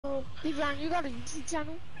Devon, you got a YouTube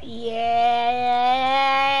channel? Yeah.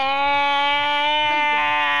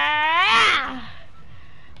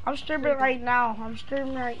 I'm streaming right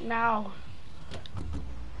now.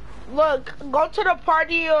 Look, go to the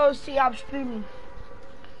party, you'll see I'm streaming.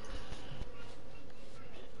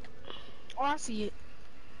 Oh, I see it.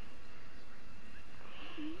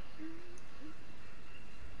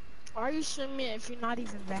 Why are you streaming if you're not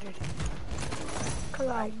even better than me? Cause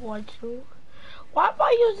I want to. Why am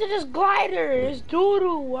I using this glider? It's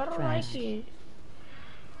doo-doo. I don't like it.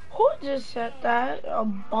 Who just said that? A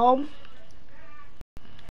bum?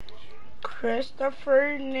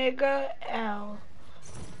 Christopher nigga L.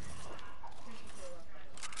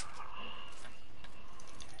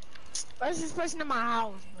 Where's this person in my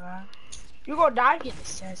house, bro? You gonna die? Get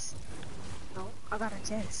this chest. No, I got a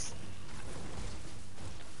chest.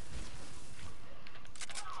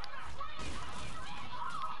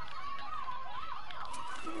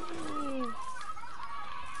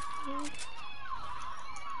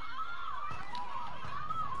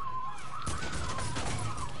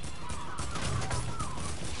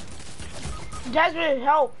 Jasmine,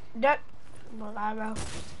 help. I'm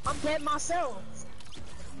dead myself.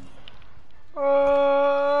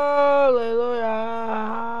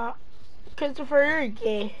 Hallelujah. Christopher, you're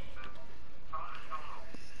gay.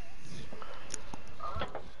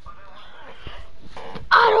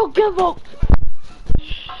 I don't give a.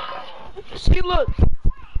 See, look,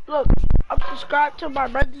 I'm subscribed to my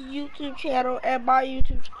brother's YouTube channel and my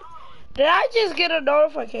YouTube. Did I just get a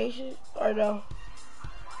notification or no?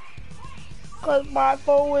 Cause my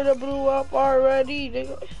phone would have blew up already,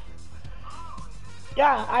 nigga.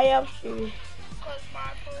 Yeah, I am streaming. Cause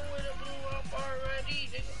my phone would have blew up already,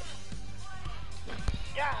 nigga.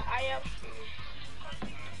 Yeah, I am streaming.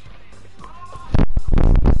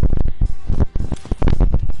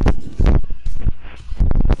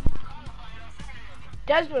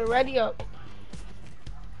 Desmond, ready up.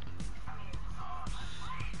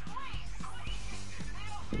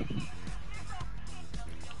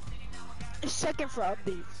 It's checking for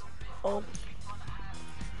updates. Oh.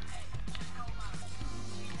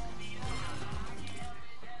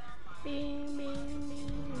 Bing, bing,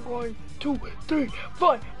 bing. 1, 2, 3,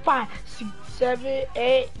 4, 5, 6, 7,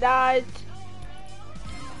 8, 9.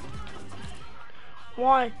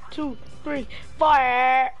 1, 2, 3,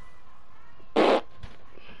 4.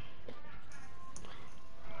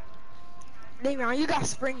 Damon, you got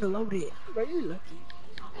spring loaded. Bro, you lucky.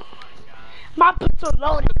 My pistol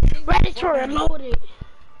loaded. Ready to reload it.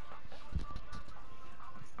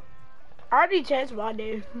 I already changed my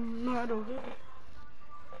name. No, I don't get it.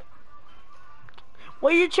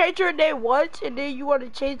 When you change your name once and then you want to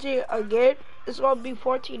change it again, it's going to be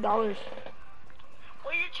 $14. When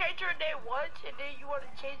you change your name once and then you want to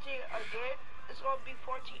change it again, it's going to be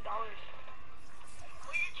 $14.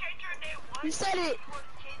 When you change your name once you said it. and you want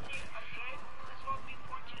to change it again, it's going to be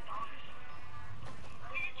 $14.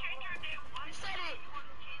 When you change your name once You said it. and you want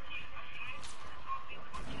to change it again, it's going to be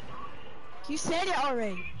 $14. You said it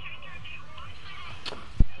already.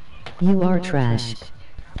 You are trash.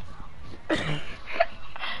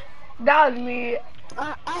 That was me.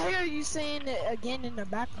 I hear you saying it again in the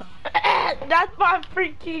background. That's my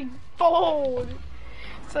freaking phone.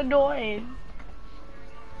 It's annoying.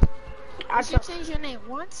 If you change your name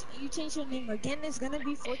once, you change your name again, it's gonna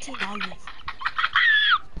be $14.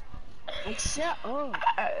 Like, shut up.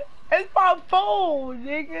 It's my phone,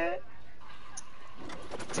 nigga.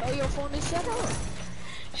 Tell your phone to shut up.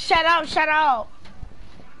 Shut up.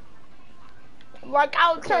 Like,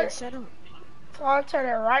 Okay, shut up. So I'll turn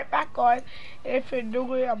it right back on. And if it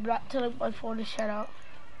do it, I'm not telling my phone to shut up.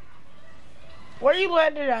 Where you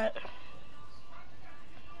landed at?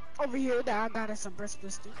 Over here, that I got a suppressed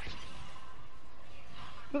pistol.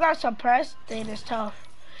 You got suppressed? Dang, it's tough.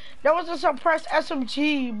 There was a suppressed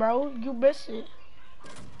SMG, bro. You missed it.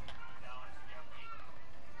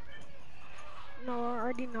 No, I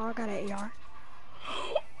already know I got an AR.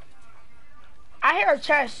 I hear a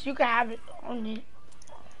chest. You can have it on it.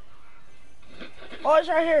 Oh, it's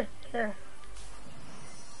right here. Here.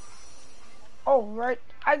 Oh, right.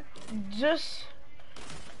 I'm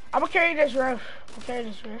gonna carry this roof.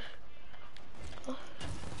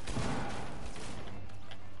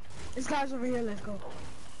 This guy's over here. Let's go.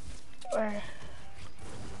 Where?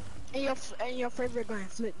 And your favorite gun,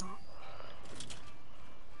 flip now.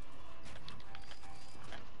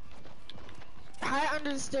 Hide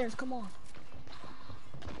under the stairs. Come on.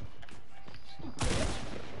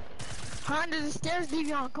 Hide under the stairs,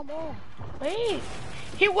 Devion. Come on. Wait.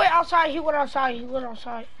 He went outside.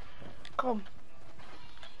 Come.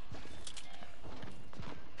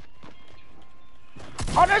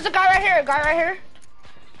 Oh, there's a guy right here. Guy right here.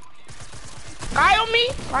 Guy on me.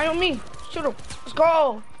 Guy on me. Shoot him. Let's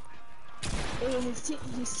go.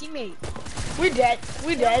 His teammate. We dead.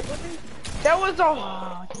 We dead. That was a.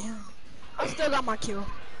 Oh, damn. I still got my kill.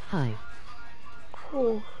 Hi.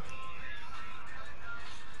 Cool.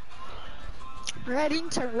 Ready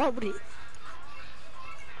to load it.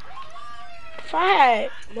 Fat.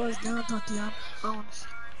 Boys down, Tatiana.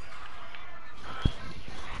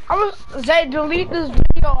 I was Zay, delete this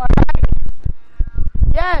video, alright?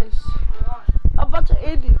 Yes. I'm about to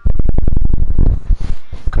end it.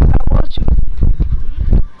 Cause I want you.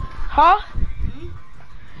 Huh?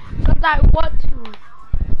 Cause I want to.